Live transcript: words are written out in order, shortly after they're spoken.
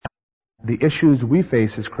the issues we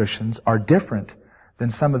face as Christians are different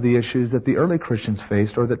than some of the issues that the early Christians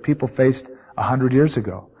faced or that people faced 100 years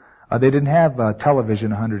ago. They didn't have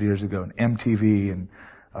television 100 years ago, and MTV and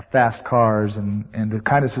fast cars and the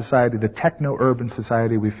kind of society, the techno-urban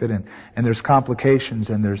society we fit in. And there's complications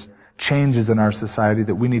and there's changes in our society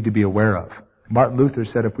that we need to be aware of. Martin Luther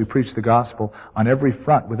said if we preach the gospel on every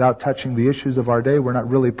front without touching the issues of our day, we're not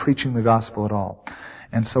really preaching the gospel at all.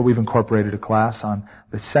 And so we've incorporated a class on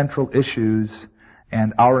the central issues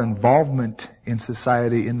and our involvement in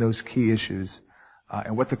society in those key issues,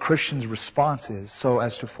 and what the Christian's response is, so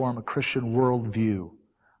as to form a Christian worldview,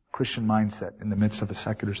 Christian mindset in the midst of a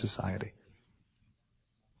secular society.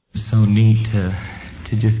 So neat to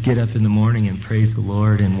just get up in the morning and praise the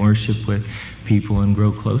Lord and worship with people and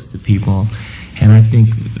grow close to people. And I think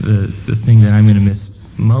the thing that I'm going to miss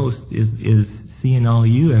most is seeing all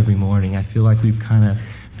you every morning. I feel like we've kind of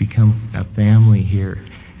become a family here,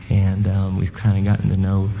 and we've kind of gotten to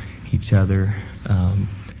know each other.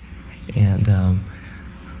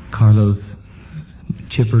 Carlo's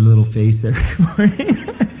chipper little face every morning.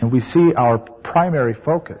 And we see our primary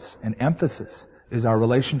focus and emphasis is our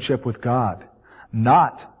relationship with God,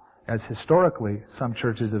 not, as historically some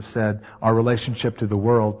churches have said, our relationship to the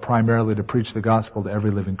world, primarily to preach the gospel to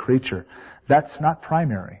every living creature. That's not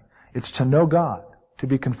primary. It's to know God, to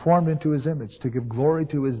be conformed into His image, to give glory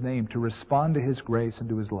to His name, to respond to His grace and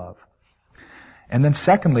to His love. And then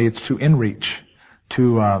secondly, it's to inreach,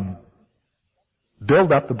 to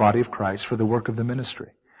build up the body of Christ for the work of the ministry.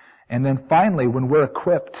 And then finally, when we're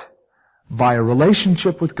equipped by a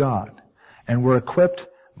relationship with God, and we're equipped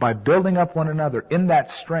by building up one another in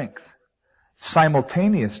that strength,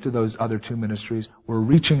 simultaneous to those other two ministries, we're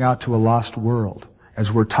reaching out to a lost world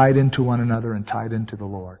as we're tied into one another and tied into the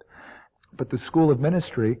Lord. But the School of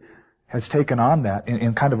Ministry has taken on that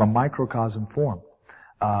in kind of a microcosm form.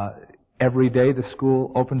 Every day the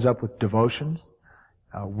school opens up with devotions.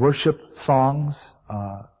 Worship songs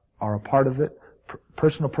are a part of it.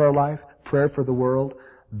 Personal prayer life, prayer for the world,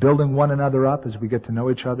 building one another up as we get to know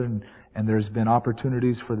each other, and there's been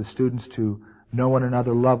opportunities for the students to know one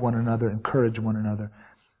another, love one another, encourage one another.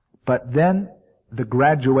 But then the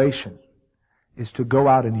graduation is to go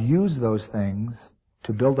out and use those things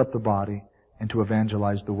to build up the body and to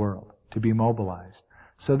evangelize the world, to be mobilized.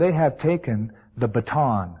 So they have taken the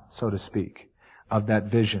baton, so to speak, of that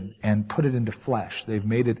vision and put it into flesh. They've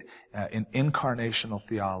made it an incarnational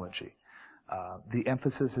theology. The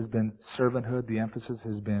emphasis has been servanthood. The emphasis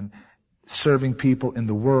has been serving people in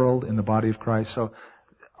the world, in the body of Christ. So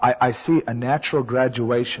I see a natural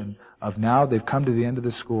graduation of now they've come to the end of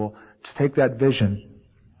the school to take that vision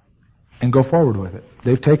and go forward with it.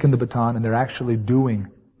 They've taken the baton and they're actually doing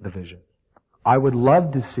the vision. I would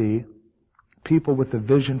love to see people with a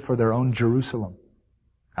vision for their own Jerusalem,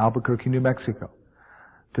 Albuquerque, New Mexico,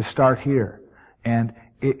 to start here. And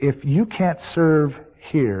if you can't serve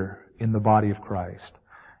here in the body of Christ,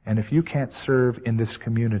 and if you can't serve in this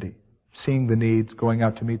community, seeing the needs, going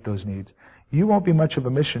out to meet those needs, you won't be much of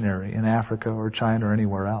a missionary in Africa or China or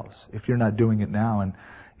anywhere else if you're not doing it now. And,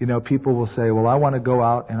 people will say, well, I want to go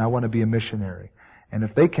out and I want to be a missionary. And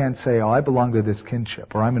if they can't say, oh, I belong to this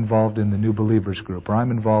kinship, or I'm involved in the New Believers group, or I'm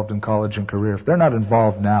involved in college and career, if they're not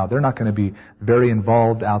involved now, they're not going to be very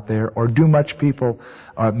involved out there or do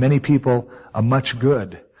many people much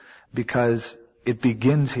good, because it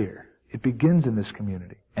begins here. It begins in this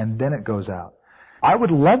community, and then it goes out. I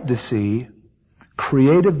would love to see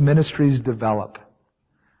creative ministries develop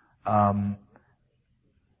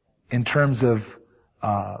in terms of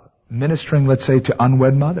ministering, let's say, to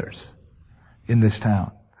unwed mothers in this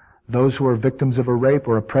town. Those who are victims of a rape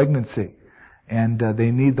or a pregnancy, and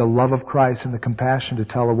they need the love of Christ and the compassion to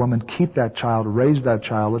tell a woman, keep that child, raise that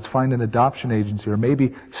child, let's find an adoption agency, or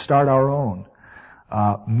maybe start our own.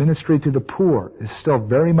 Ministry to the poor is still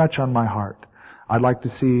very much on my heart. I'd like to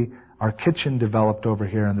see our kitchen developed over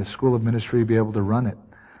here and the School of Ministry be able to run it,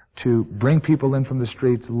 to bring people in from the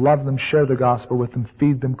streets, love them, share the gospel with them,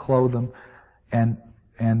 feed them, clothe them, and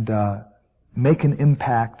make an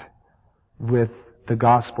impact with the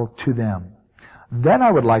gospel to them. Then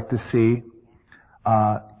I would like to see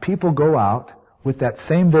people go out with that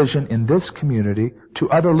same vision in this community to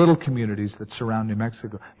other little communities that surround New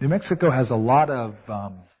Mexico. New Mexico has a lot of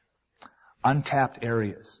untapped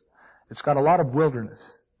areas. It's got a lot of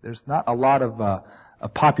wilderness. There's not a lot of a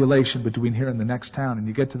population between here and the next town, and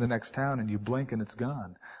you get to the next town and you blink and it's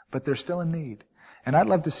gone. But they're still in need. And I'd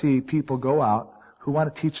love to see people go out who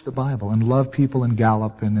want to teach the Bible and love people in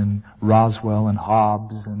Gallup and in Roswell and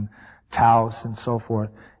Hobbs and Taos and so forth,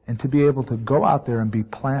 and to be able to go out there and be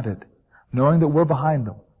planted, knowing that we're behind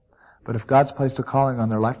them, But if God's placed a calling on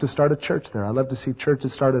their life, to start a church there. I love to see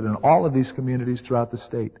churches started in all of these communities throughout the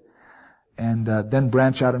state. And then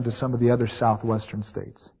branch out into some of the other southwestern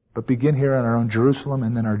states. But begin here in our own Jerusalem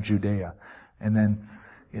and then our Judea. And then,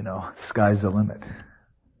 sky's the limit.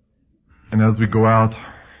 And as we go out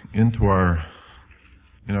into our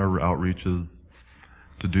outreaches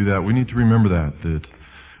to do that, we need to remember that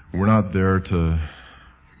we're not there to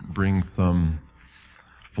bring some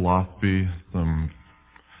philosophy, some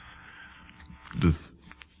just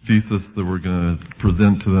thesis that we're going to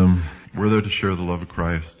present to them. We're there to share the love of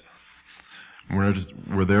Christ.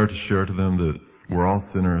 We're there to share to them that we're all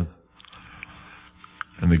sinners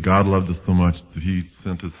and that God loved us so much that He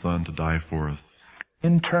sent His Son to die for us.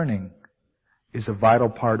 Interning is a vital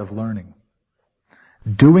part of learning.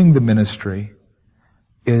 Doing the ministry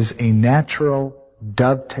is a natural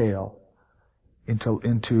dovetail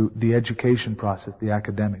into the education process, the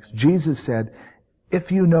academics. Jesus said,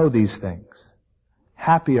 if you know these things,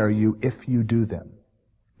 happy are you if you do them.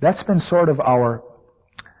 That's been sort of our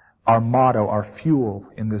motto, our fuel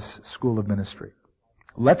in this school of ministry.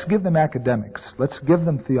 Let's give them academics. Let's give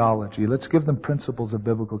them theology. Let's give them principles of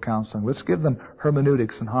biblical counseling. Let's give them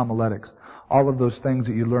hermeneutics and homiletics. All of those things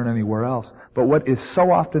that you learn anywhere else. But what is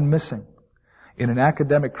so often missing in an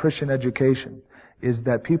academic Christian education is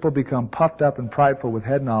that people become puffed up and prideful with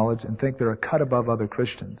head knowledge and think they're a cut above other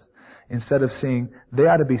Christians, instead of seeing they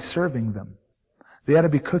ought to be serving them. They ought to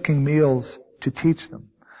be cooking meals to teach them.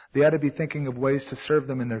 They ought to be thinking of ways to serve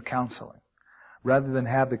them in their counseling, rather than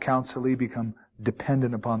have the counselee become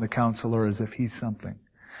dependent upon the counselor as if he's something.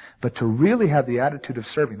 But to really have the attitude of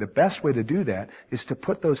serving, the best way to do that is to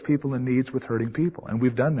put those people in needs with hurting people. And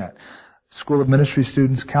we've done that. School of Ministry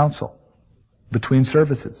students counsel between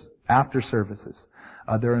services, after services.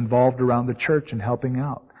 They're involved around the church in helping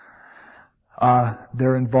out.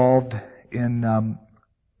 They're involved in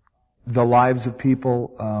the lives of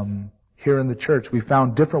people here in the church. We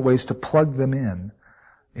found different ways to plug them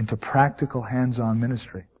into practical hands-on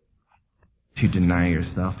ministry. To deny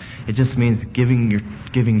yourself. It just means giving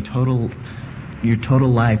your total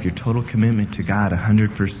life, your total commitment to God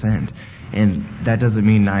 100%. And that doesn't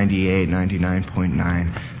mean 98,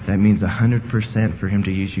 99.9. That means 100% for Him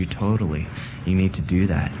to use you totally. You need to do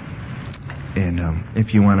that. And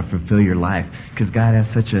if you want to fulfill your life, because God has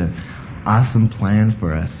such a awesome plan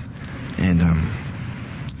for us, and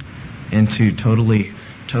to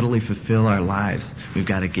totally fulfill our lives, we've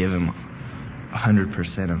got to give Him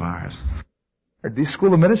 100% of ours. These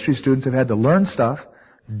School of Ministry students have had to learn stuff,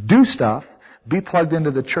 do stuff, be plugged into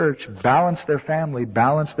the church, balance their family,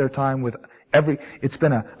 balance their time with it's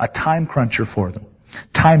been a time cruncher for them.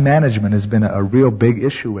 Time management has been a real big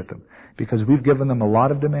issue with them, because we've given them a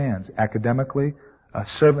lot of demands, academically,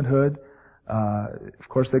 servanthood. Of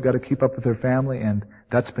course, they've got to keep up with their family, and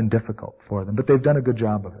that's been difficult for them. But they've done a good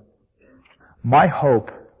job of it. My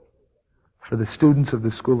hope for the students of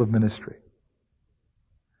the School of Ministry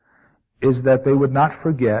is that they would not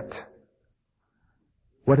forget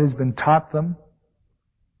what has been taught them,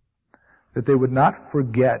 that they would not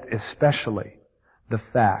forget especially the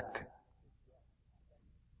fact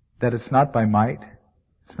that it's not by might,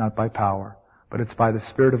 it's not by power, but it's by the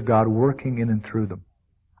Spirit of God working in and through them.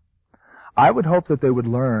 I would hope that they would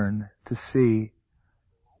learn to see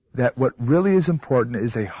that what really is important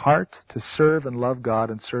is a heart to serve and love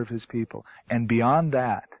God and serve His people. And beyond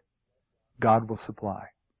that, God will supply.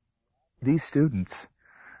 These students,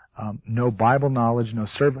 no Bible knowledge, no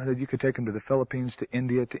servanthood. You could take them to the Philippines, to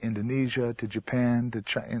India, to Indonesia, to Japan, to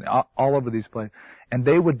China, all over these places. And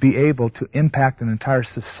they would be able to impact an entire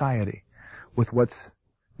society with what's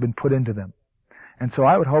been put into them. And so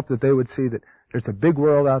I would hope that they would see that there's a big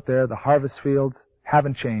world out there. The harvest fields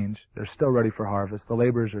haven't changed. They're still ready for harvest. The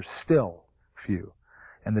laborers are still few.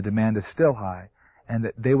 And the demand is still high. And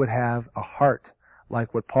that they would have a heart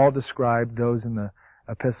like what Paul described those in the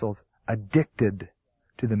epistles, addicted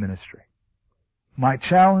to the ministry. My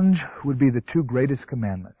challenge would be the two greatest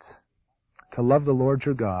commandments. To love the Lord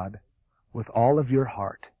your God with all of your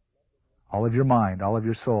heart, all of your mind, all of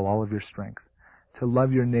your soul, all of your strength. To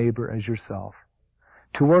love your neighbor as yourself.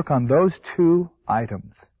 To work on those two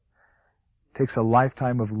items takes a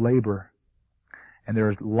lifetime of labor. And there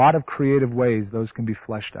is a lot of creative ways those can be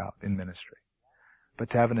fleshed out in ministry. But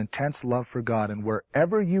to have an intense love for God, and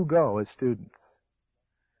wherever you go as students,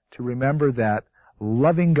 to remember that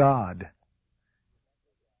loving God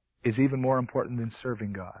is even more important than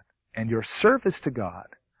serving God. And your service to God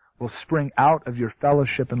will spring out of your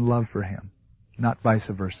fellowship and love for Him, not vice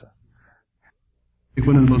versa.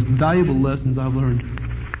 One of the most valuable lessons I've learned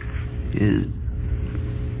is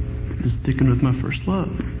sticking with my first love.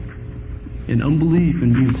 and unbelief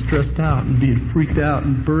and being stressed out and being freaked out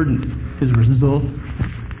and burdened is a result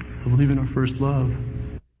of leaving our first love.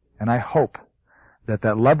 And I hope that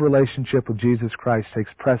that love relationship with Jesus Christ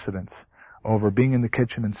takes precedence over being in the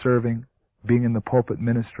kitchen and serving, being in the pulpit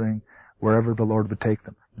ministering, wherever the Lord would take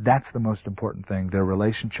them. That's the most important thing, their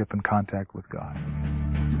relationship and contact with God.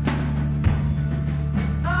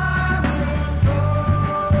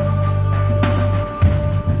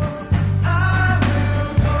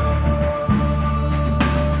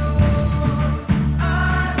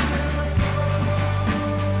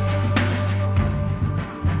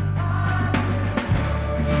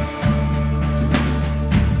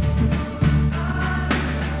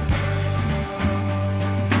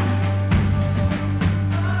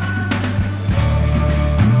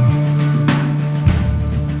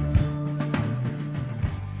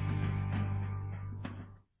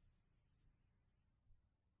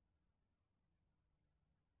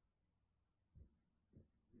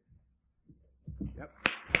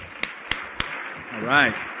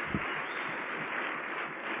 Right.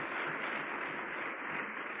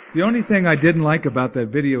 The only thing I didn't like about that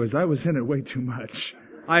video is I was in it way too much.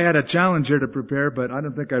 I had a challenge here to prepare, but I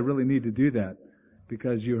don't think I really need to do that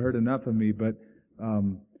because you heard enough of me. But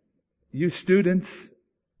you students,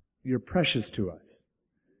 you're precious to us.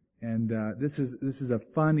 And this is a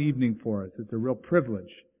fun evening for us. It's a real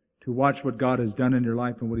privilege to watch what God has done in your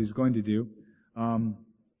life and what He's going to do.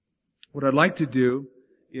 What I'd like to do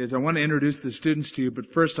is I want to introduce the students to you, but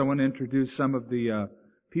first I want to introduce some of the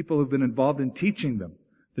people who've been involved in teaching them.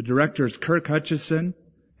 The directors, Kirk Hutchison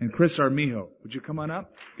and Chris Armijo. Would you come on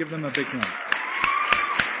up? Give them a big hand.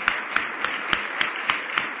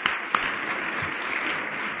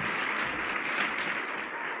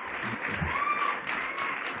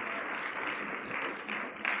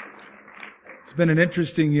 It's been an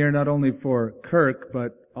interesting year not only for Kirk,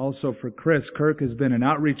 but also for Chris. Kirk has been an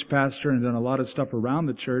outreach pastor and done a lot of stuff around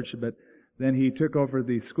the church, but then he took over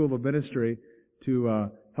the School of Ministry to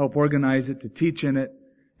help organize it, to teach in it.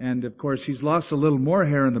 And of course, he's lost a little more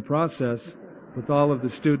hair in the process with all of the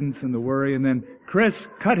students and the worry. And then Chris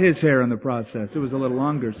cut his hair in the process. It was a little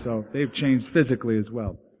longer, so they've changed physically as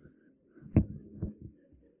well.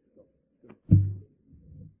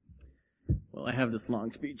 Well, I have this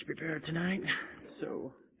long speech prepared tonight,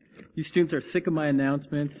 so you students are sick of my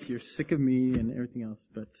announcements, you're sick of me and everything else,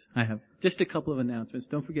 but I have just a couple of announcements.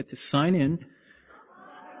 Don't forget to sign in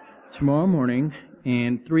tomorrow morning,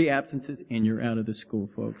 and 3 absences, and you're out of the school,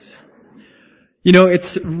 folks. You know,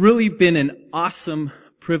 it's really been an awesome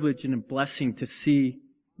privilege and a blessing to see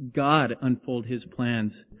God unfold His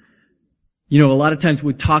plans. You know, a lot of times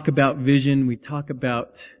we talk about vision, we talk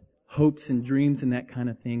about hopes and dreams and that kind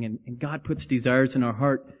of thing, and God puts desires in our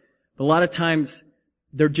heart. But a lot of times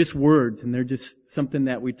they're just words and they're just something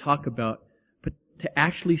that we talk about. But to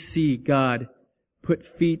actually see God put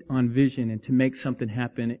feet on vision and to make something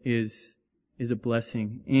happen is a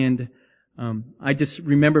blessing. And I just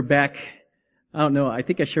remember back, I don't know, I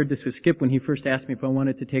think I shared this with Skip when he first asked me if I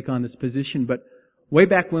wanted to take on this position, but way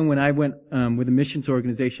back when I went with a missions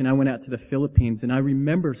organization, I went out to the Philippines, and I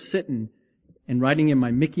remember sitting and writing in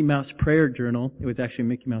my Mickey Mouse prayer journal, it was actually a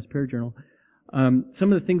Mickey Mouse prayer journal,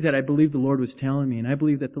 some of the things that I believe the Lord was telling me. And I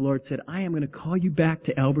believe that the Lord said, I am going to call you back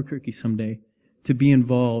to Albuquerque someday to be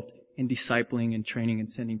involved in discipling and training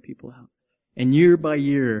and sending people out. And year by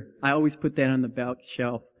year, I always put that on the back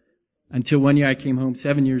shelf until one year I came home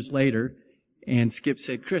 7 years later, and Skip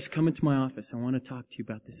said, Chris, come into my office. I want to talk to you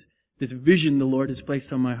about this vision the Lord has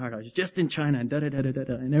placed on my heart. I was just in China and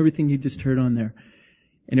da-da-da-da-da-da, and everything you just heard on there.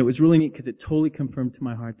 And it was really neat because it totally confirmed to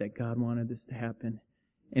my heart that God wanted this to happen.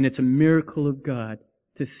 And it's a miracle of God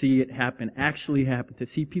to see it happen, actually happen, to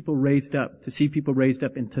see people raised up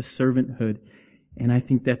into servanthood. And I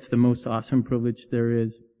think that's the most awesome privilege there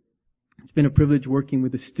is. It's been a privilege working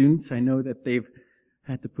with the students. I know that they've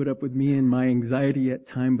had to put up with me and my anxiety at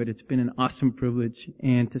times, but it's been an awesome privilege.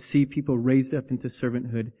 And to see people raised up into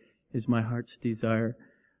servanthood is my heart's desire.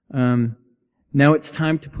 Now it's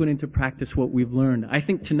time to put into practice what we've learned. I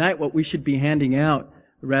think tonight what we should be handing out,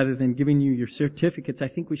 rather than giving you your certificates, I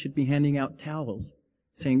think we should be handing out towels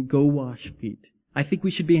saying, go wash feet. I think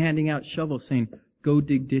we should be handing out shovels saying, go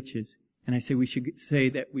dig ditches. And I say we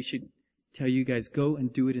should tell you guys, go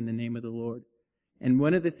and do it in the name of the Lord. And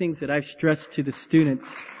one of the things that I've stressed to the students,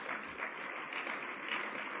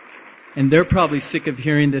 and they're probably sick of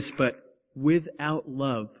hearing this, but without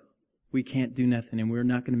love, we can't do nothing, and we're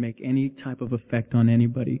not going to make any type of effect on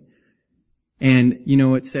anybody. And, you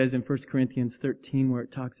know, it says in 1 Corinthians 13 where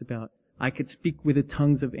it talks about, I could speak with the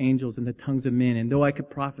tongues of angels and the tongues of men, and though I could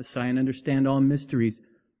prophesy and understand all mysteries,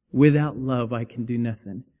 without love I can do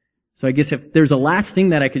nothing. So I guess if there's a last thing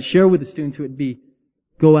that I could share with the students, it would be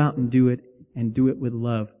go out and do it with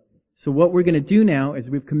love. So what we're going to do now is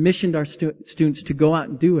we've commissioned our students to go out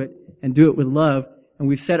and do it with love, and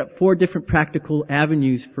we've set up 4 different practical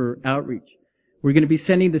avenues for outreach. We're going to be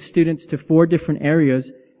sending the students to 4 different areas,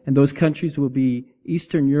 and those countries will be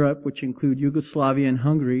Eastern Europe, which include Yugoslavia and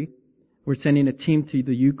Hungary. We're sending a team to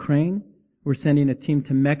the Ukraine. We're sending a team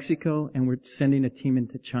to Mexico, and we're sending a team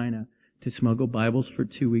into China to smuggle Bibles for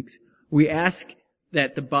 2 weeks. We ask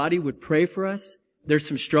that the body would pray for us. There's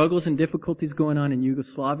some struggles and difficulties going on in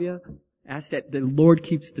Yugoslavia. Ask that the Lord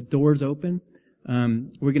keeps the doors open.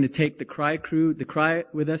 We're going to take the Cry crew, the Cry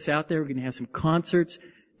with us out there. We're going to have some concerts.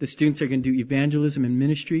 The students are going to do evangelism and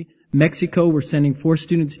ministry. Mexico, we're sending 4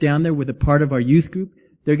 students down there with a part of our youth group.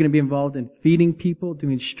 They're going to be involved in feeding people,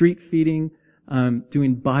 doing street feeding,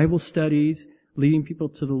 doing Bible studies, leading people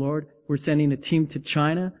to the Lord. We're sending a team to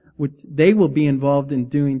China. They will be involved in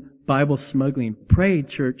doing Bible smuggling. Pray,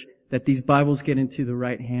 church, that these Bibles get into the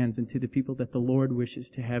right hands and to the people that the Lord wishes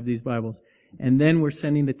to have these Bibles. And then we're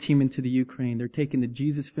sending the team into the Ukraine. They're taking the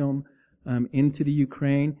Jesus film into the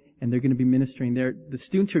Ukraine, and they're going to be ministering there. The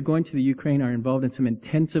students who are going to the Ukraine are involved in some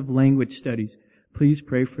intensive language studies. Please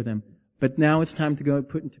pray for them. But now it's time to go and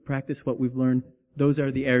put into practice what we've learned. Those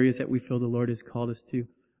are the areas that we feel the Lord has called us to.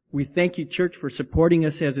 We thank you, church, for supporting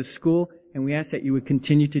us as a school, and we ask that you would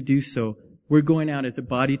continue to do so. We're going out as a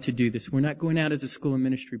body to do this. We're not going out as a school of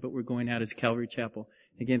ministry, but we're going out as Calvary Chapel.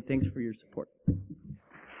 Again, thanks for your support.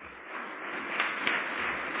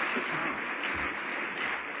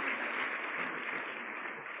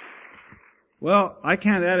 Well, I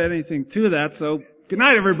can't add anything to that, so good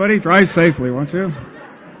night, everybody. Drive safely, won't you?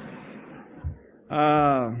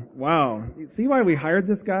 Wow. You see why we hired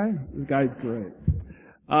this guy? This guy's great.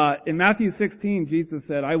 In Matthew 16, Jesus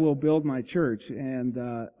said, I will build my church. And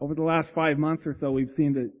over the last 5 months or so, we've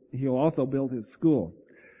seen that he'll also build his school.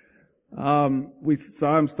 We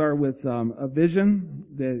saw him start with a vision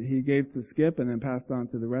that he gave to Skip and then passed on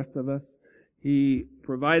to the rest of us. He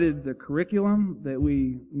provided the curriculum that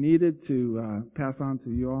we needed to pass on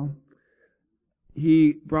to you all.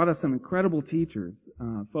 He brought us some incredible teachers,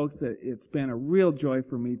 folks that it's been a real joy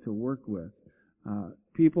for me to work with.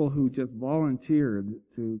 People who just volunteered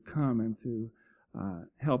to come and to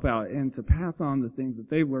help out and to pass on the things that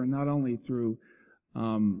they've learned, not only through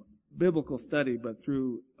biblical study, but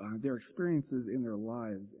through their experiences in their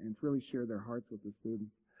lives, and to really share their hearts with the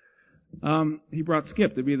students. He brought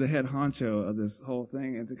Skip to be the head honcho of this whole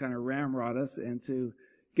thing and to kind of ramrod us and to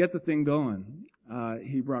get the thing going.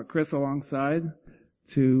 He brought Chris alongside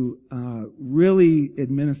to really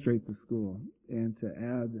administrate the school and to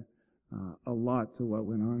add a lot to what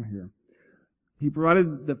went on here. He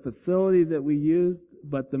provided the facility that we used,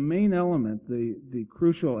 but the main element, the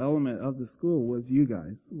crucial element of the school was you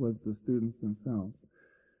guys, was the students themselves.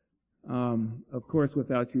 Of course,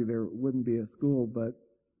 without you, there wouldn't be a school, but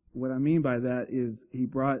what I mean by that is he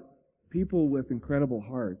brought people with incredible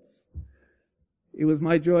hearts. It was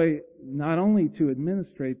my joy not only to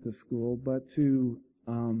administrate the school, but to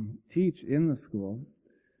teach in the school.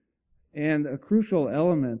 And a crucial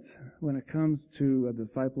element when it comes to a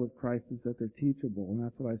disciple of Christ is that they're teachable, and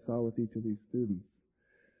that's what I saw with each of these students.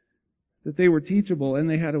 That they were teachable, and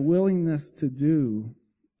they had a willingness to do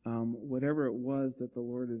whatever it was that the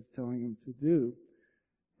Lord is telling them to do,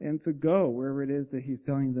 and to go wherever it is that He's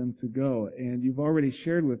telling them to go. And you've already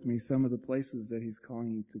shared with me some of the places that He's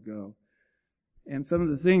calling you to go, and some of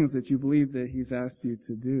the things that you believe that He's asked you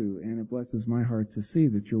to do. And it blesses my heart to see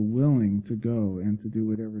that you're willing to go and to do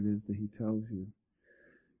whatever it is that He tells you.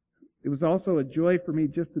 It was also a joy for me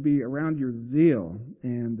just to be around your zeal.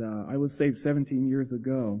 And I was saved 17 years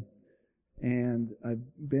ago, and I've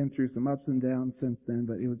been through some ups and downs since then,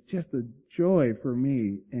 but it was just a joy for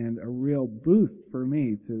me and a real boost for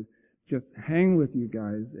me to just hang with you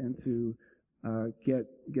guys and to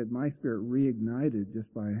get my spirit reignited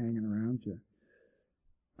just by hanging around you.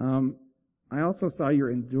 I also saw your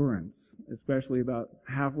endurance, especially about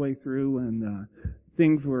halfway through when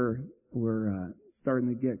things were starting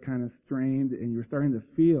to get kind of strained, and you were starting to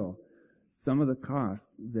feel some of the cost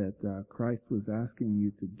that Christ was asking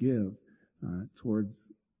you to give towards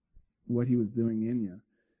what He was doing in you.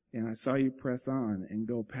 And I saw you press on and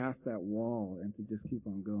go past that wall and to just keep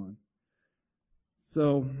on going.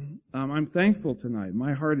 So I'm thankful tonight.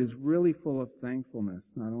 My heart is really full of thankfulness,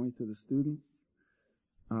 not only to the students,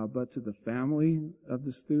 but to the family of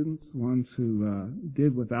the students, ones who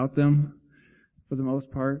did without them for the most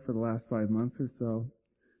part for the last 5 months or so.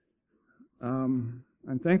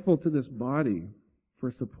 I'm thankful to this body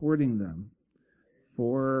for supporting them,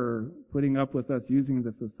 for putting up with us using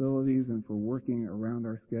the facilities and for working around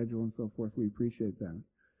our schedule and so forth. We appreciate that.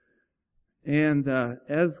 And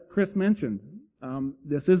as Chris mentioned,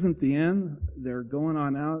 this isn't the end. They're going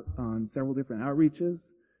on out on several different outreaches,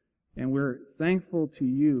 and we're thankful to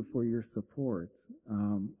you for your support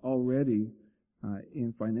already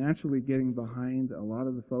in financially getting behind a lot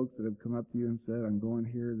of the folks that have come up to you and said, I'm going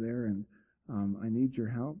here or there, and I need your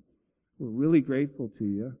help. We're really grateful to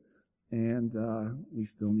you, and we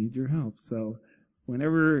still need your help. So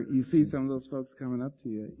whenever you see some of those folks coming up to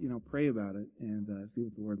you, pray about it and see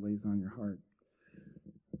what the Lord lays on your heart.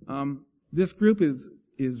 This group is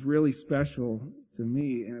really special to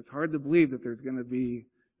me, and it's hard to believe that there's going to be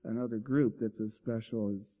another group that's as special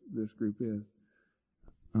as this group is.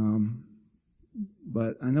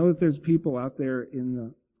 But I know that there's people out there in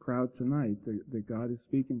the crowd tonight that God is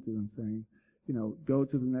speaking to and saying, go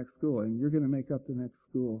to the next school, and you're going to make up the next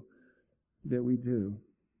school that we do.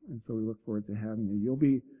 And so we look forward to having you. You'll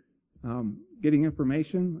be getting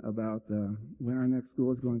information about when our next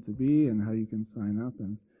school is going to be and how you can sign up,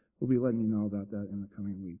 and we'll be letting you know about that in the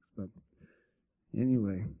coming weeks. But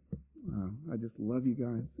anyway, I just love you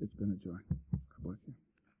guys. It's been a joy. God bless you.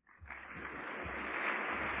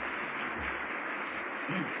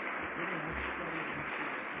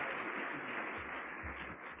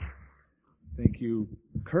 Thank you,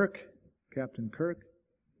 Kirk, Captain Kirk,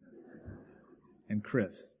 and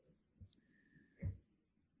Chris.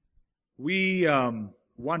 We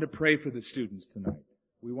want to pray for the students tonight.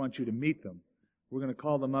 We want you to meet them. We're going to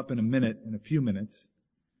call them up in a few minutes,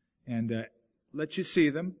 and let you see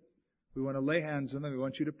them. We want to lay hands on them. We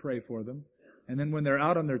want you to pray for them. And then when they're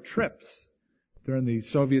out on their trips, if they're in the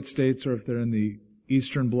Soviet states or if they're in the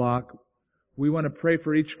Eastern Bloc, we want to pray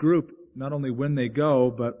for each group, not only when they go,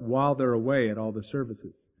 but while they're away at all the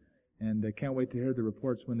services. And I can't wait to hear the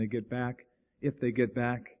reports when they get back, if they get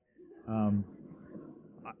back.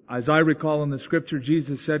 As I recall in the Scripture,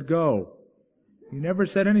 Jesus said, go. He never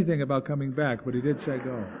said anything about coming back, but He did say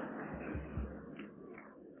go.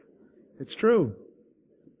 It's true.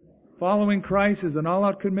 Following Christ is an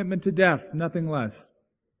all-out commitment to death, nothing less.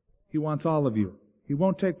 He wants all of you. He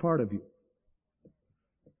won't take part of you.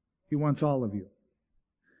 He wants all of you.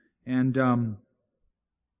 And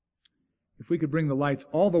if we could bring the lights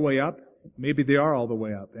all the way up, maybe they are all the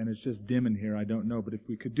way up, and it's just dim in here, I don't know. But if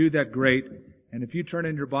we could do that, great. And if you turn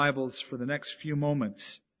in your Bibles for the next few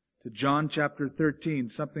moments to John chapter 13,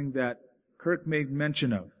 something that Kirk made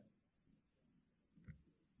mention of.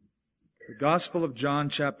 The Gospel of John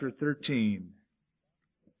chapter 13.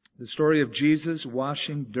 The story of Jesus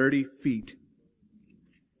washing dirty feet.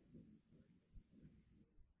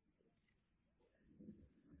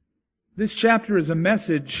 This chapter is a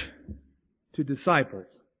message to disciples.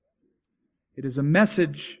 It is a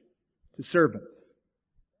message to servants.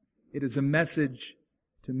 It is a message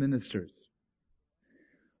to ministers.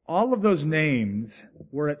 All of those names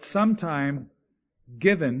were at some time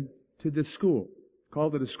given to this school.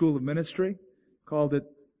 Called it a school of ministry. Called it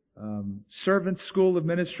servant school of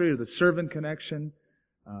ministry or the servant connection.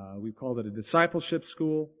 We've called it a discipleship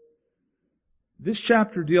school. This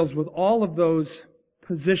chapter deals with all of those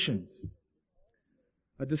positions.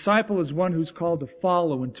 A disciple is one who's called to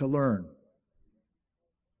follow and to learn.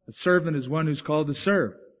 A servant is one who's called to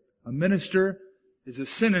serve. A minister is a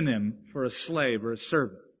synonym for a slave or a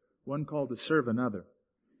servant, one called to serve another.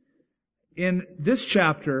 In this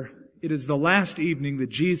chapter, it is the last evening that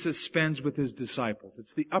Jesus spends with His disciples.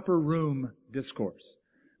 It's the upper room discourse.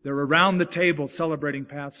 They're around the table celebrating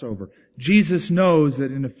Passover. Jesus knows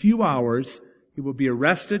that in a few hours He will be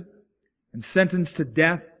arrested and sentenced to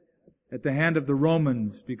death at the hand of the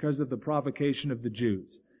Romans because of the provocation of the Jews.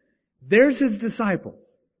 There's His disciples.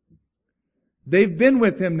 They've been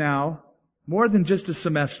with Him now more than just a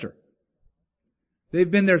semester. They've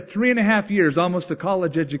been there 3.5 years, almost a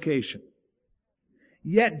college education.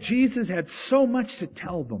 Yet Jesus had so much to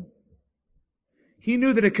tell them. He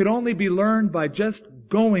knew that it could only be learned by just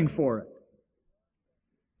going for it.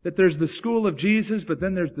 That there's the school of Jesus, but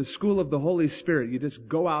then there's the school of the Holy Spirit. You just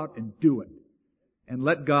go out and do it. And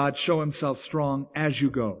let God show Himself strong as you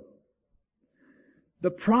go.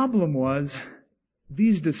 The problem was,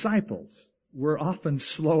 these disciples were often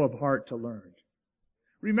slow of heart to learn.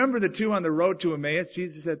 Remember the two on the road to Emmaus?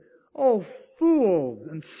 Jesus said, "Oh, fools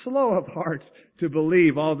and slow of heart to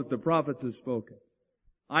believe all that the prophets have spoken."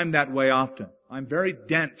 I'm that way often. I'm very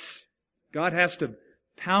dense. God has to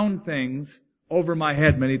pound things over my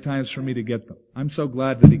head many times for me to get them. I'm so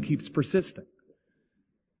glad that He keeps persisting.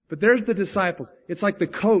 But there's the disciples. It's like the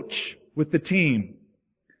coach with the team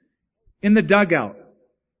in the dugout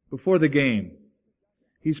before the game.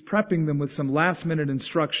 He's prepping them with some last-minute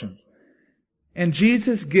instructions. And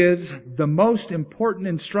Jesus gives the most important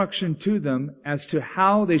instruction to them as to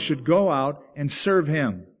how they should go out and serve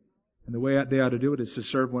Him. And the way they ought to do it is to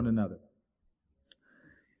serve one another.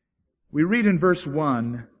 We read in verse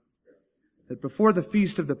 1 that before the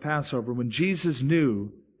feast of the Passover, when Jesus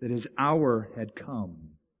knew that His hour had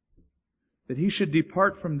come, that He should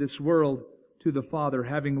depart from this world to the Father,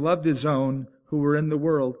 having loved His own who were in the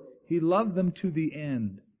world, He loved them to the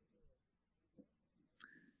end.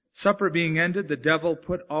 Supper being ended, the devil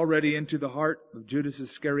put already into the heart of Judas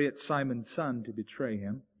Iscariot, Simon's son, to betray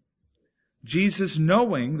Him. Jesus,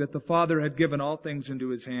 knowing that the Father had given all things into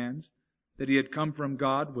His hands, that He had come from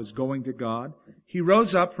God, was going to God, He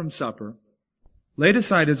rose up from supper, laid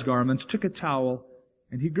aside His garments, took a towel,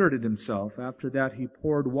 and He girded Himself. After that He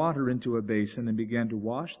poured water into a basin and began to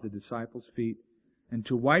wash the disciples' feet and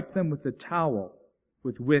to wipe them with the towel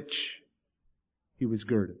with which He was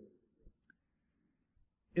girded.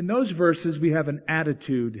 In those verses we have an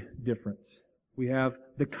attitude difference. We have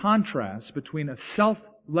the contrast between a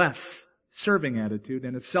selfless serving attitude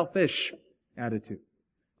and a selfish attitude.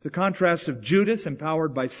 It's a contrast of Judas,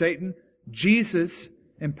 empowered by Satan, Jesus,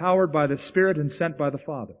 empowered by the Spirit and sent by the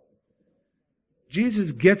Father.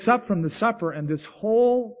 Jesus gets up from the supper, and this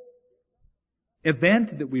whole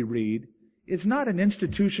event that we read is not an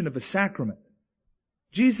institution of a sacrament.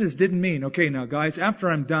 Jesus didn't mean, okay, now guys, after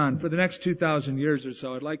I'm done, for the next 2,000 years or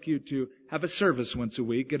so, I'd like you to have a service once a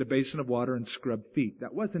week, get a basin of water and scrub feet.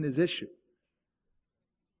 That wasn't His issue.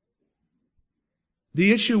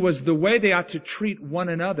 The issue was the way they ought to treat one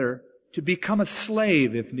another, to become a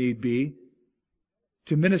slave, if need be,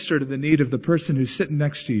 to minister to the need of the person who's sitting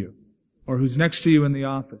next to you, or who's next to you in the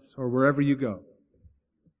office, or wherever you go.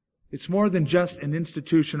 It's more than just an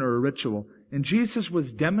institution or a ritual. And Jesus was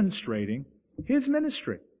demonstrating His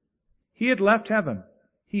ministry. He had left heaven.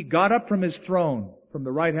 He got up from His throne, from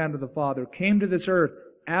the right hand of the Father, came to this earth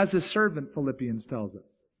as a servant, Philippians tells us.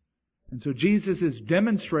 And so Jesus is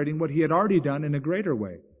demonstrating what He had already done in a greater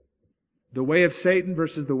way. The way of Satan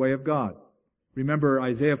versus the way of God. Remember,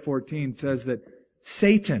 Isaiah 14 says that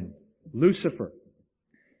Satan, Lucifer,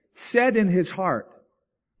 said in his heart,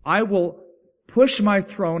 I will push my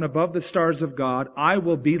throne above the stars of God. I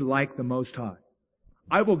will be like the Most High.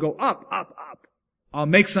 I will go up, up, up. I'll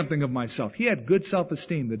make something of myself. He had good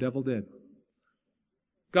self-esteem, the devil did.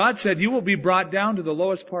 God said, you will be brought down to the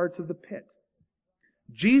lowest parts of the pit.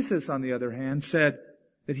 Jesus, on the other hand, said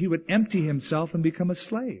that He would empty Himself and become a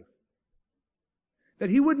slave. That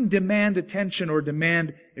He wouldn't demand attention or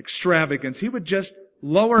demand extravagance. He would just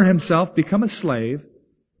lower Himself, become a slave,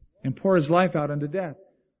 and pour His life out unto death.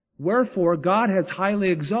 Wherefore, God has highly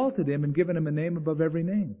exalted Him and given Him a name above every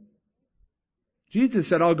name. Jesus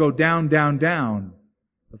said, I'll go down, down, down.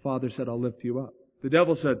 The Father said, I'll lift you up. The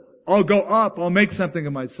devil said, I'll go up, I'll make something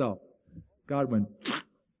of myself. God went,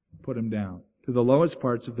 put Him down to the lowest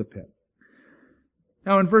parts of the pit.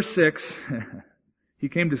 Now in verse 6, He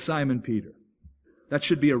came to Simon Peter. That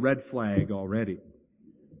should be a red flag already.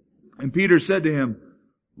 And Peter said to Him,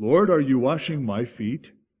 Lord, are you washing my feet?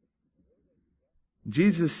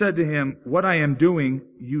 Jesus said to him, what I am doing,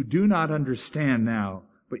 you do not understand now,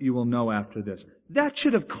 but you will know after this. That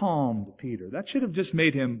should have calmed Peter. That should have just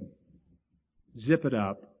made him zip it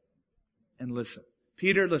up and listen.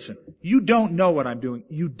 Peter, listen, you don't know what I'm doing.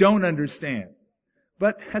 You don't understand.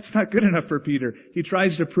 But that's not good enough for Peter. He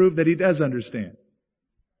tries to prove that he does understand.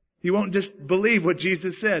 He won't just believe what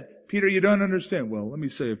Jesus said. Peter, you don't understand. Well, let me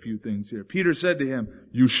say a few things here. Peter said to Him,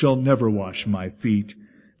 you shall never wash my feet.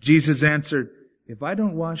 Jesus answered, if I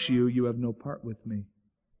don't wash you, you have no part with me.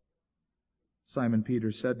 Simon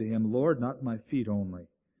Peter said to Him, Lord, not my feet only,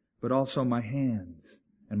 but also my hands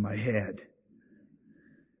and my head.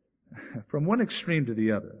 From one extreme to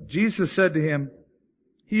the other. Jesus said to him,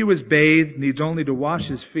 he who is bathed needs only to wash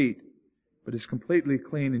his feet, but is completely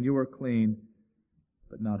clean, and you are clean,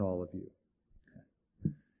 but not all of you.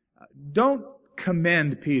 Don't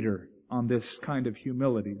commend Peter on this kind of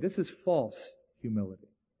humility. This is false humility.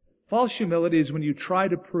 False humility is when you try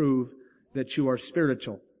to prove that you are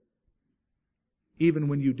spiritual, even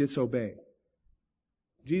when you disobey.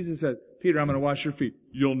 Jesus said, Peter, I'm going to wash your feet.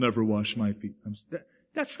 You'll never wash my feet.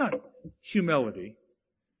 That's not humility.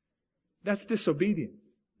 That's disobedience.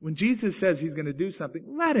 When Jesus says He's going to do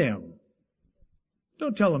something, let Him.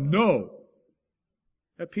 Don't tell Him no.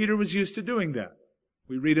 That Peter was used to doing that.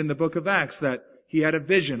 We read in the book of Acts that he had a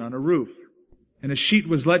vision on a roof, and a sheet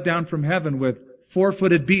was let down from heaven with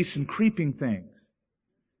 4-footed beasts and creeping things.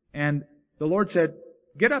 And the Lord said,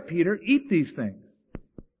 get up, Peter, eat these things.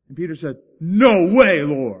 And Peter said, no way,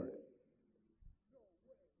 Lord.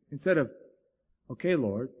 Instead of, Okay,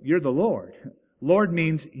 Lord, you're the Lord. Lord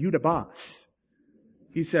means you the boss.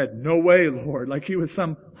 He said, no way, Lord. Like he was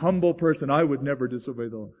some humble person. I would never disobey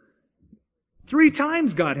the Lord. 3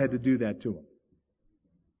 times God had to do that to him.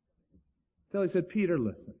 Until he said, Peter,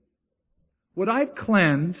 listen. What I've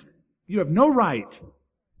cleansed, you have no right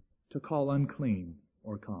to call unclean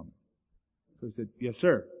or common. So he said, yes,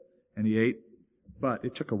 sir. And he ate, but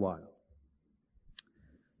it took a while.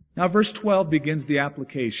 Now verse 12 begins the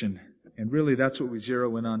application. And really that's what we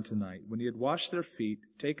zero in on tonight. When he had washed their feet,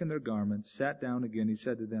 taken their garments, sat down again, he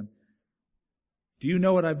said to them, do you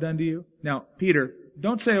know what I've done to you? Now, Peter,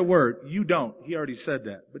 don't say a word. You don't. He already said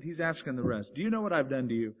that. But he's asking the rest. Do you know what I've done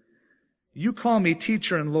to you? You call me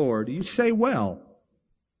teacher and Lord. You say, well,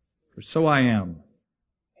 for so I am.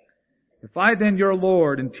 If I then, your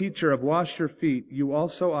Lord and teacher, have washed your feet, you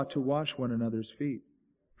also ought to wash one another's feet.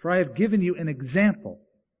 For I have given you an example,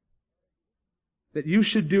 that you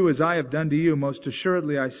should do as I have done to you. Most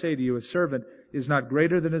assuredly I say to you, a servant is not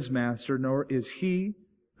greater than his master, nor is he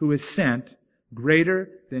who is sent greater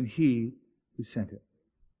than he who sent him.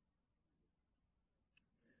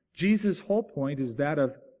 Jesus' whole point is that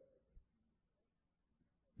of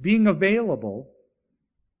being available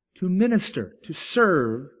to minister, to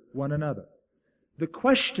serve one another. The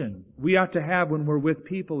question we ought to have when we're with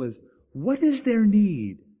people is, what is their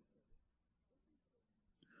need?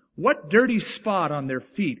 What dirty spot on their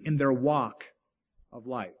feet in their walk of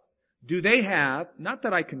life do they have, not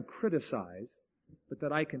that I can criticize, but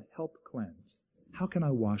that I can help cleanse? How can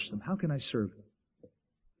I wash them? How can I serve them?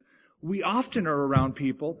 We often are around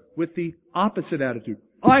people with the opposite attitude.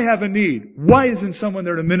 I have a need. Why isn't someone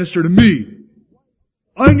there to minister to me?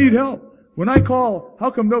 I need help. When I call,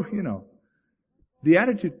 how come no, the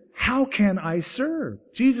attitude, how can I serve?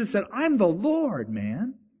 Jesus said, I'm the Lord,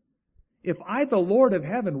 man. If I, the Lord of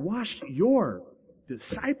heaven, washed your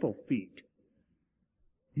disciple feet,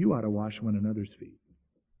 you ought to wash one another's feet.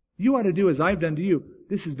 You ought to do as I've done to you.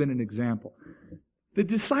 This has been an example. The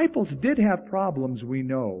disciples did have problems, we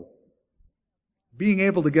know, being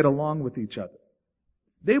able to get along with each other.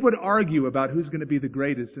 They would argue about who's going to be the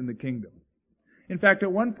greatest in the kingdom. In fact,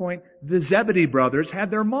 at one point, the Zebedee brothers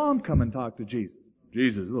had their mom come and talk to Jesus.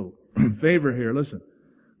 Jesus, a little favor here, listen.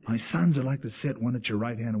 My sons would like to sit one at your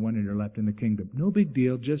right hand and one at your left in the kingdom. No big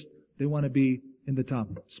deal, just they want to be in the top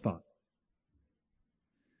spot.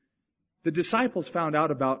 The disciples found out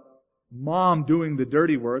about mom doing the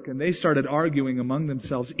dirty work and they started arguing among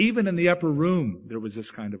themselves. Even in the upper room, there was this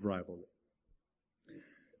kind of rivalry.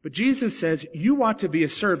 But Jesus says, you ought to be a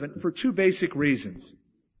servant for 2 basic reasons.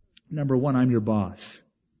 Number 1, I'm your boss.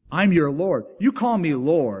 I'm your Lord. You call me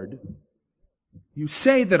Lord. You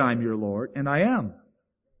say that I'm your Lord, and I am.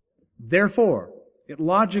 Therefore, it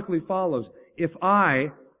logically follows, if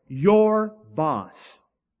I, your boss,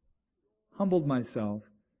 humbled myself,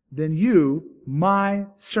 then you, my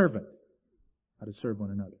servant, ought to serve one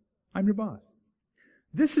another. I'm your boss.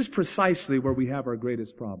 This is precisely where we have our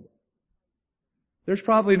greatest problem. There's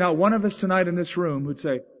probably not one of us tonight in this room who'd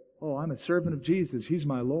say, oh, I'm a servant of Jesus. He's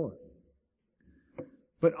my Lord.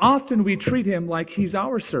 But often we treat Him like He's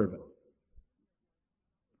our servant.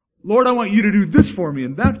 Lord, I want you to do this for me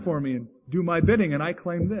and that for me and do my bidding, and I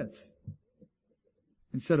claim this.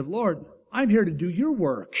 Instead of, Lord, I'm here to do your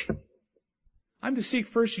work. I'm to seek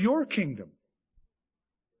first your kingdom.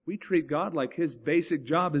 We treat God like His basic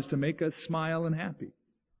job is to make us smile and happy.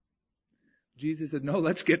 Jesus said, no,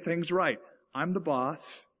 let's get things right. I'm the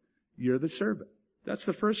boss. You're the servant. That's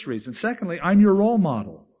the first reason. Secondly, I'm your role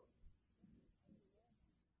model.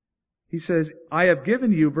 He says, I have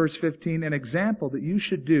given you, verse 15, an example that you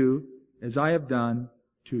should do as I have done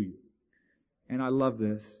to you. And I love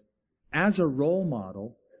this. As a role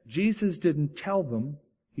model, Jesus didn't tell them,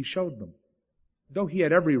 He showed them. Though He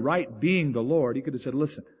had every right being the Lord, He could have said,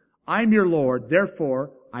 listen, I'm your Lord,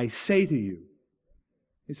 therefore I say to you.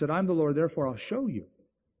 He said, I'm the Lord, therefore I'll show you.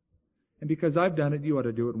 And because I've done it, you ought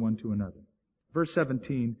to do it one to another. Verse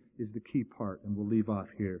 17 is the key part, and we'll leave off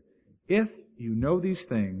here. If you know these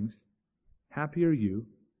things, happy are you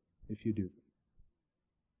if you do.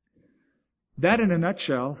 That in a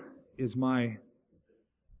nutshell is my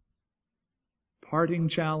parting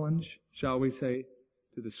challenge, shall we say,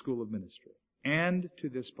 to the School of Ministry and to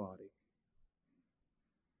this body.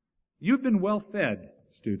 You've been well fed,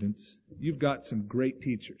 students. You've got some great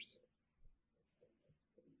teachers.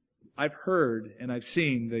 I've heard and I've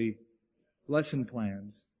seen the lesson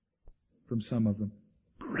plans from some of them.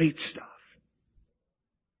 Great stuff.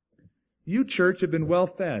 You, church, have been well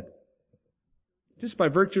fed. Just by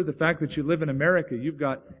virtue of the fact that you live in America, you've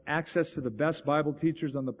got access to the best Bible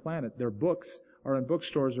teachers on the planet. Their books are in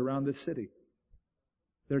bookstores around this city.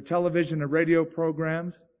 Their television and radio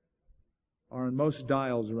programs are on most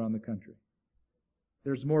dials around the country.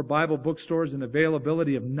 There's more Bible bookstores and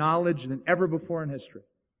availability of knowledge than ever before in history.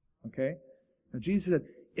 Okay? Now Jesus said,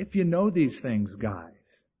 if you know these things, guys,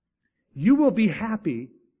 you will be happy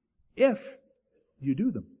if you do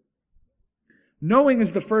them. Knowing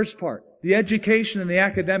is the first part. The education and the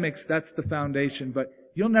academics, that's the foundation, but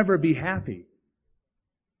you'll never be happy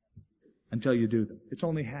until you do them. It's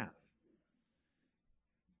only half.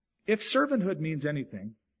 If servanthood means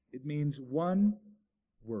anything, it means one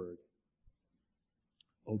word.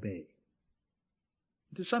 Obey.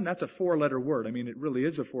 To some, that's a 4-letter word. I mean, it really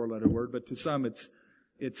is a 4-letter word, but to some, it's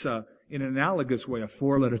in an analogous way, a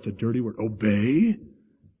 4-letter, it's a dirty word. Obey?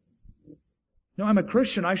 No, I'm a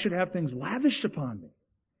Christian. I should have things lavished upon me.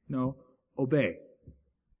 No, obey.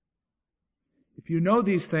 If you know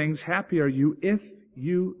these things, happy are you if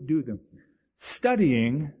you do them.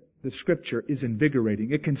 Studying the Scripture is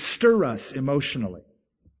invigorating. It can stir us emotionally.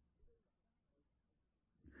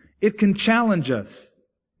 It can challenge us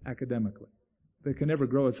academically, but it can never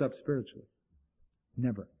grow us up spiritually.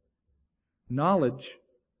 Never. Knowledge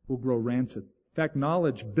will grow rancid. In fact,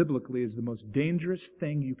 knowledge biblically is the most dangerous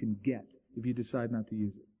thing you can get if you decide not to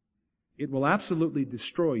use it. It will absolutely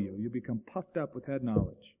destroy you. You become puffed up with head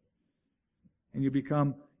knowledge. And you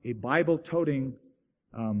become a Bible-toting,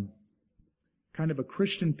 kind of a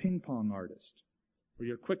Christian ping-pong artist, where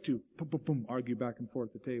you're quick to boom, boom, boom, argue back and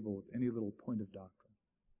forth at the table with any little point of doctrine.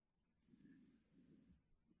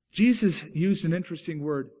 Jesus used an interesting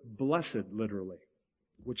word, blessed, literally,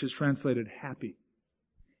 which is translated happy.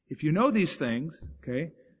 If you know these things,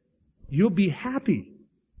 okay, you'll be happy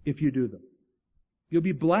if you do them. You'll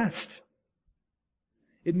be blessed.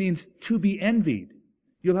 It means to be envied.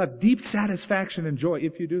 You'll have deep satisfaction and joy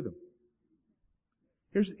if you do them.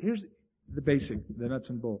 Here's the basic, the nuts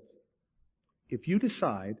and bolts. If you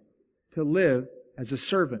decide to live as a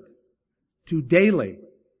servant, to daily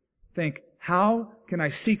think, how can I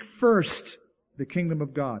seek first the kingdom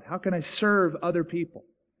of God? How can I serve other people?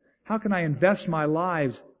 How can I invest my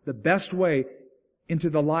lives the best way into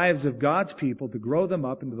the lives of God's people to grow them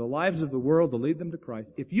up, into the lives of the world to lead them to Christ?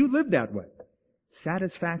 If you live that way,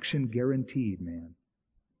 satisfaction guaranteed, man.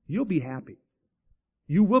 You'll be happy.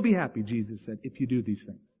 You will be happy, Jesus said, if you do these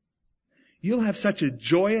things. You'll have such a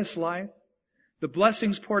joyous life. The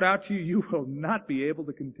blessings poured out to you, you will not be able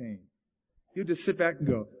to contain. You'll just sit back and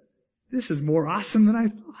go, this is more awesome than I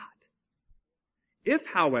thought. If,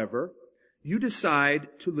 however, you decide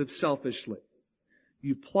to live selfishly,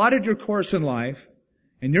 you plotted your course in life,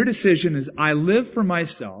 and your decision is, I live for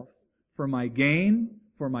myself, for my gain,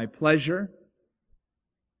 for my pleasure,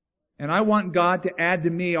 and I want God to add to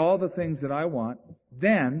me all the things that I want,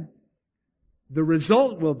 then the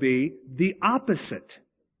result will be the opposite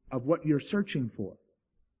of what you're searching for.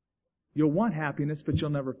 You'll want happiness, but you'll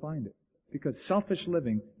never find it, because selfish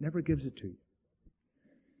living never gives it to you.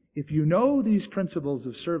 If you know these principles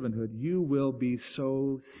of servanthood, you will be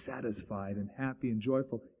so satisfied and happy and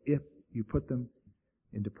joyful if you put them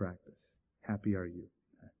into practice. Happy are you.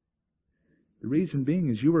 The reason being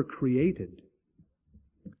is you were created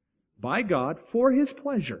by God for His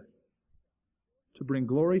pleasure to bring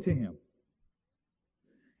glory to Him.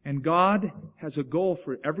 And God has a goal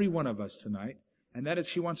for every one of us tonight, and that is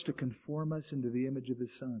He wants to conform us into the image of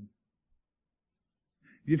His Son.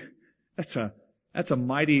 That's a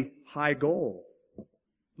mighty high goal.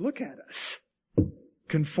 Look at us.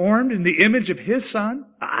 Conformed in the image of His Son,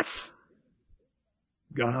 us.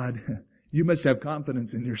 God, you must have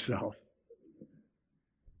confidence in yourself.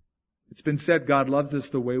 It's been said God loves us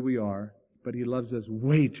the way we are, but He loves us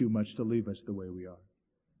way too much to leave us the way we are.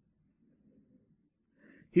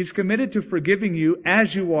 He's committed to forgiving you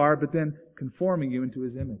as you are, but then conforming you into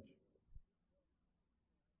His image.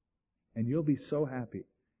 And you'll be so happy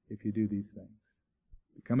if you do these things.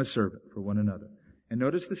 Become a servant for one another. And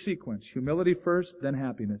notice the sequence. Humility first, then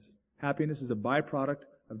happiness. Happiness is a byproduct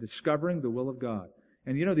of discovering the will of God.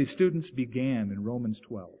 And you know, these students began in Romans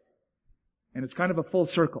 12. And it's kind of a full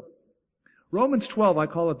circle. Romans 12, I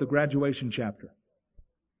call it the graduation chapter.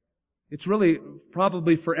 It's really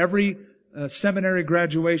probably for every seminary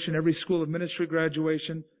graduation, every school of ministry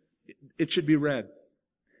graduation, it should be read.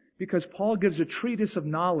 Because Paul gives a treatise of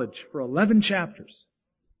knowledge for 11 chapters.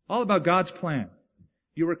 All about God's plan.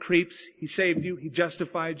 You were creeps. He saved you. He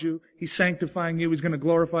justified you. He's sanctifying you. He's going to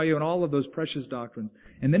glorify you, and all of those precious doctrines.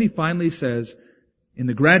 And then he finally says, in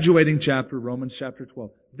the graduating chapter, Romans chapter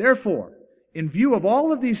 12, therefore, in view of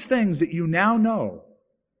all of these things that you now know,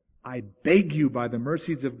 I beg you by the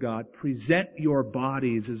mercies of God, present your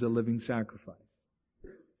bodies as a living sacrifice.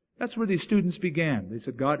 That's where these students began. They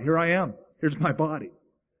said, God, here I am. Here's my body.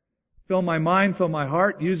 Fill my mind, fill my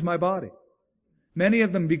heart, use my body. Many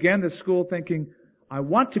of them began this school thinking, I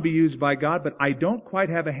want to be used by God, but I don't quite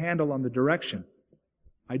have a handle on the direction.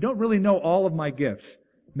 I don't really know all of my gifts.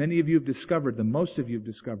 Many of you have discovered them. Most of you have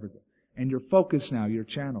discovered them. And you're focused now. You're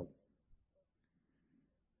channeled.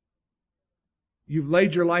 You've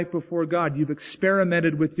laid your life before God. You've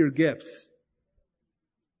experimented with your gifts.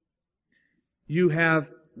 You have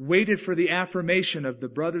waited for the affirmation of the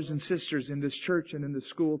brothers and sisters in this church and in the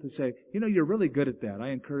school to say, you're really good at that.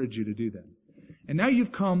 I encourage you to do that. And now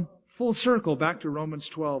you've come full circle back to Romans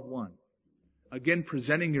 12:1. Again,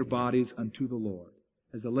 presenting your bodies unto the Lord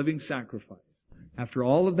as a living sacrifice. After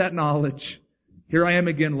all of that knowledge, here I am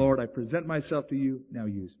again, Lord. I present myself to you. Now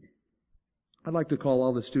use me. I'd like to call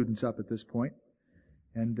all the students up at this point.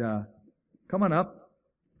 And come on up.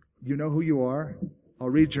 You know who you are. I'll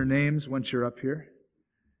read your names once you're up here.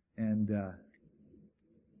 And I'd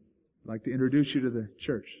like to introduce you to the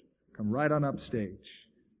church. Come right on up stage.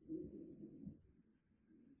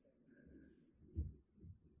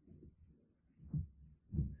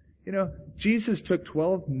 Jesus took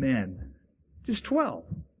 12 men. Just 12.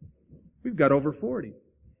 We've got over 40.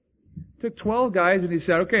 Took 12 guys and He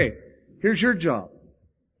said, okay, here's your job.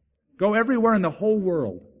 Go everywhere in the whole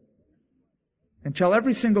world and tell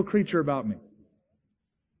every single creature about me.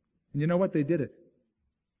 And you know what? They did it.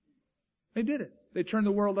 They did it. They turned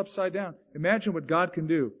the world upside down. Imagine what God can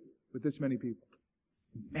do with this many people.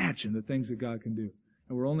 Imagine the things that God can do.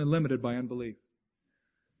 And we're only limited by unbelief.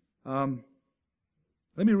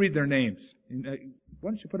 Let me read their names.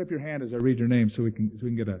 Why don't you put up your hand as I read your names so we can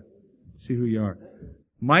see who you are.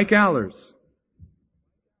 Mike Allers.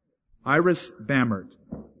 Iris Bammert.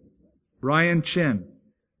 Brian Chin.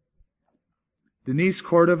 Denise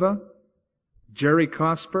Cordova. Jerry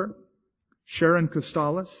Cosper. Sharon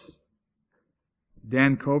Costales.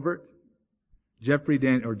 Dan Covert. Jeff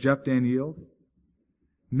Daniels.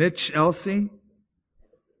 Mitch Elsey.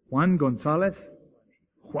 Juan Gonzalez.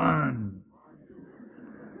 Juan.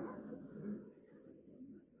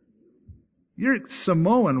 You're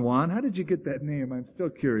Samoan, Juan. How did you get that name? I'm still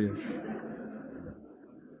curious.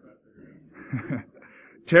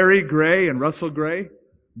 Terry Gray and Russell Gray.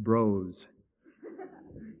 Bros.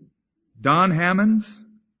 Don Hammonds.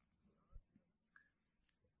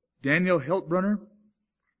 Daniel Hiltbrunner.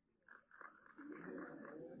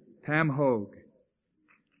 Pam Hogue.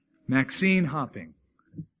 Maxine Hopping.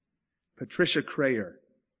 Patricia Crayer.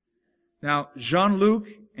 Now, Jean-Luc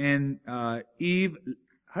and Eve,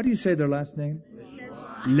 how do you say their last name?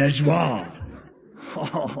 Lejoie.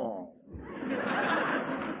 Oh.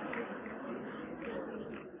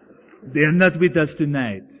 They are not with us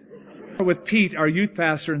tonight. With Pete, our youth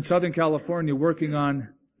pastor in Southern California, working on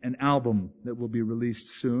an album that will be released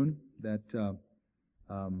soon that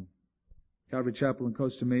Calvary Chapel in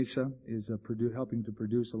Costa Mesa is helping to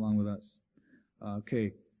produce along with us.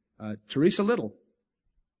 Teresa Little.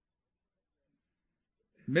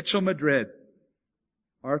 Mitchell Madrid.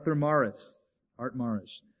 Art Morris.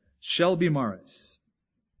 Shelby Morris.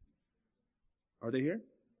 Are they here?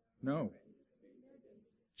 No.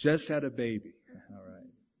 Just had a baby. All right.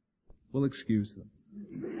 We'll excuse them.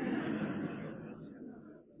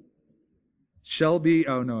 Shelby,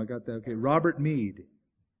 I got that. Okay. Robert Mead.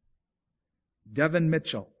 Devin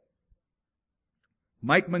Mitchell.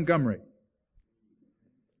 Mike Montgomery.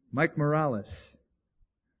 Mike Morales.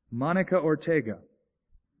 Monica Ortega.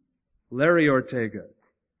 Larry Ortega.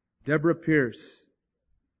 Deborah Pierce.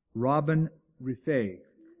 Robin Riffey.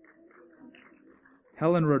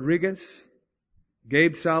 Helen Rodriguez.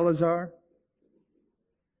 Gabe Salazar.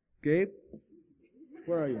 Gabe?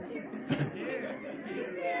 Where are you?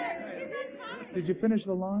 Did you finish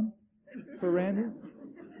the lawn for Randy?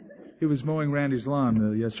 He was mowing Randy's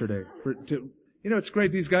lawn yesterday. It's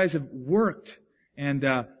great. These guys have worked and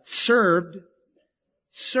served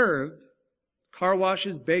car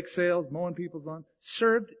washes, bake sales, mowing people's lawn,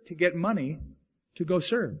 served to get money to go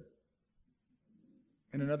serve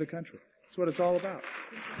in another country. That's what it's all about.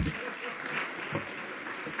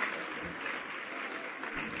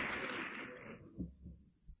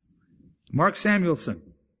 Mark Samuelson.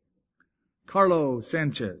 Carlo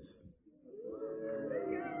Sanchez.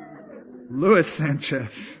 Luis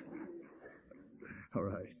Sanchez. All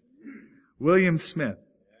right. William Smith.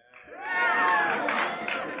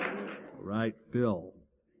 All right. Bill.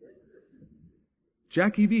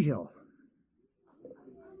 Jackie Vigil.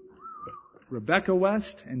 Rebecca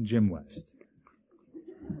West and Jim West.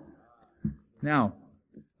 Now,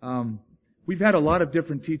 we've had a lot of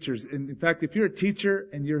different teachers. In fact, if you're a teacher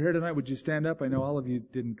and you're here tonight, would you stand up? I know all of you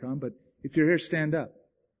didn't come, but if you're here, stand up.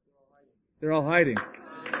 They're all hiding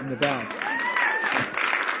in the back.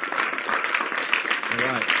 All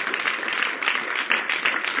right.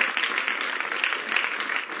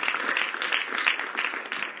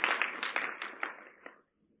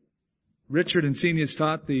 Richard Insenius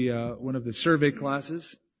taught one of the survey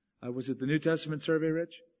classes. Was it the New Testament survey,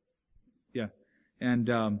 Rich? Yeah.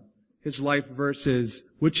 And his life verse is,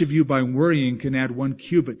 which of you by worrying can add 1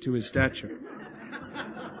 cubit to his stature?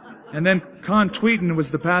 And then Con Tweeten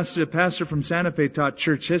was the pastor from Santa Fe, taught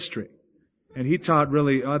church history. And he taught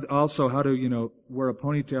really also how to, wear a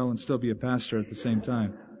ponytail and still be a pastor at the same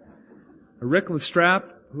time. Rick Lestrap,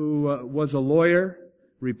 who was a lawyer,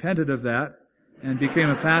 repented of that and became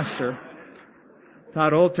a pastor,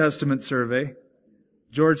 taught Old Testament survey.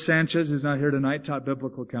 George Sanchez, who's not here tonight, taught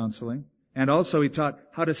biblical counseling. And also he taught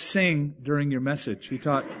how to sing during your message. He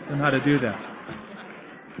taught them how to do that.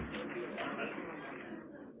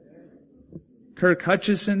 Kirk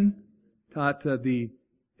Hutchison taught the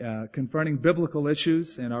confronting biblical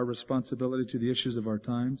issues and our responsibility to the issues of our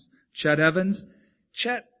times. Chet Evans.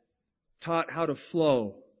 Chet taught how to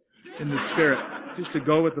flow in the Spirit, just to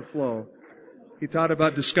go with the flow. He taught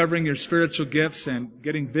about discovering your spiritual gifts and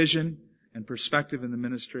getting vision and perspective in the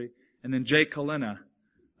ministry. And then Jay Kalina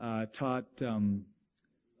taught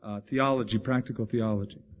theology, practical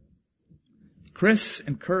theology. Chris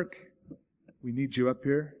and Kirk, we need you up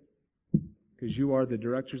here because you are the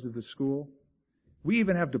directors of the school. We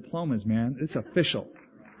even have diplomas, man. It's official.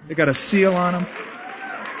 They got a seal on them.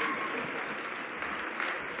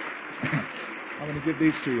 I'm going to give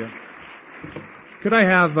these to you. Could I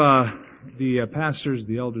have the pastors,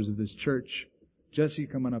 the elders of this church, Jesse,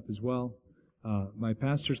 come on up as well. My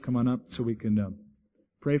pastors, come on up so we can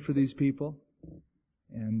pray for these people.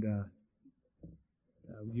 And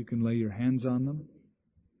you can lay your hands on them.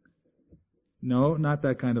 No, not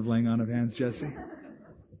that kind of laying on of hands, Jesse.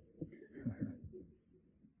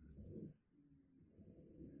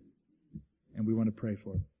 And we want to pray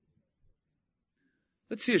for them.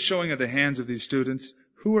 Let's see a showing of the hands of these students.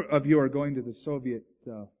 Who of you are going to the Soviet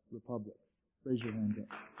Republic? Raise your hands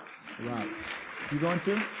up. Wow. You going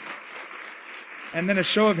to? And then a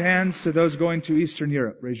show of hands to those going to Eastern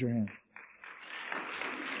Europe. Raise your hands.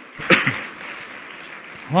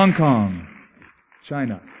 Hong Kong.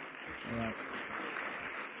 China. All right.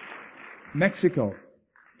 Mexico.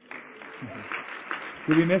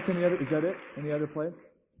 Did we miss any other? Is that it? Any other place?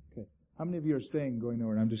 Okay. How many of you are staying, going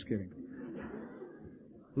nowhere? I'm just kidding.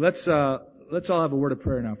 Let's all have a word of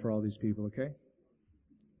prayer now for all these people, okay?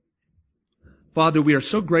 Father, we are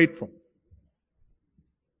so grateful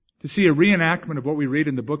to see a reenactment of what we read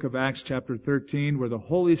in the book of Acts chapter 13, where the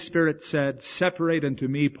Holy Spirit said, "Separate unto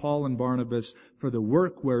me Paul and Barnabas for the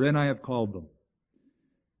work wherein I have called them."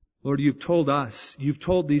 Lord, you've told us, you've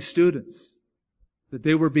told these students that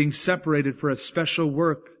they were being separated for a special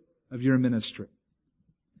work of your ministry.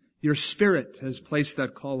 Your Spirit has placed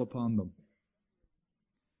that call upon them.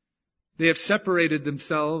 They have separated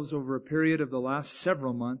themselves over a period of the last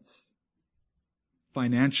several months,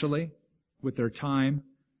 financially, with their time,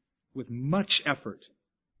 with much effort.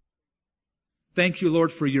 Thank you,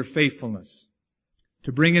 Lord, for your faithfulness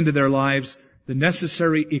to bring into their lives the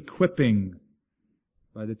necessary equipping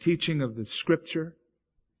by the teaching of the Scripture,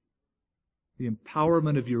 the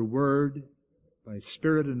empowerment of your Word by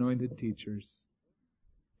Spirit-anointed teachers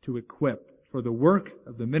to equip for the work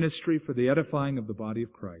of the ministry, for the edifying of the body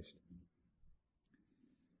of Christ.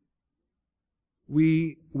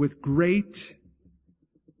 We, with great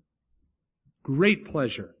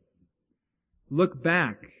pleasure, look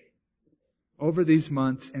back over these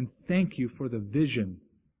months and thank you for the vision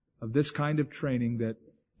of this kind of training that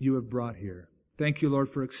you have brought here. Thank you, Lord,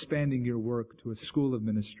 for expanding your work to a school of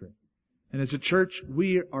ministry. And as a church,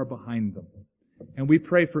 we are behind them. And we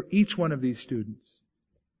pray for each one of these students,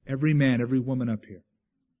 every man, every woman up here.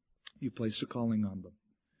 You placed a calling on them.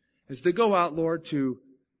 As they go out, Lord, to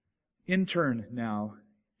intern now,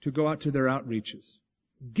 to go out to their outreaches,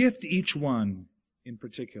 gift each one in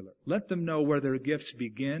particular. Let them know where their gifts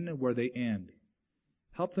begin and where they end.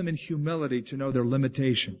 Help them in humility to know their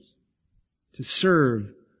limitations, to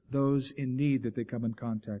serve those in need that they come in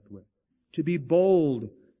contact with, to be bold,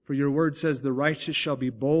 for your word says the righteous shall be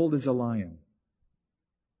bold as a lion.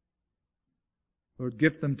 Lord,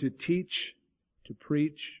 gift them to teach, to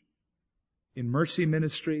preach, in mercy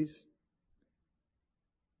ministries.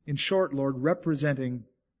 In short, Lord, representing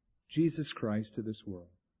Jesus Christ to this world.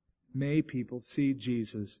 May people see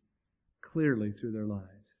Jesus clearly through their lives.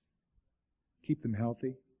 Keep them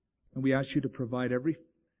healthy. And we ask you to provide every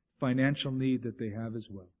financial need that they have as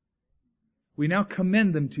well. We now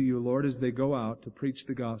commend them to you, Lord, as they go out to preach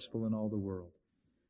the gospel in all the world.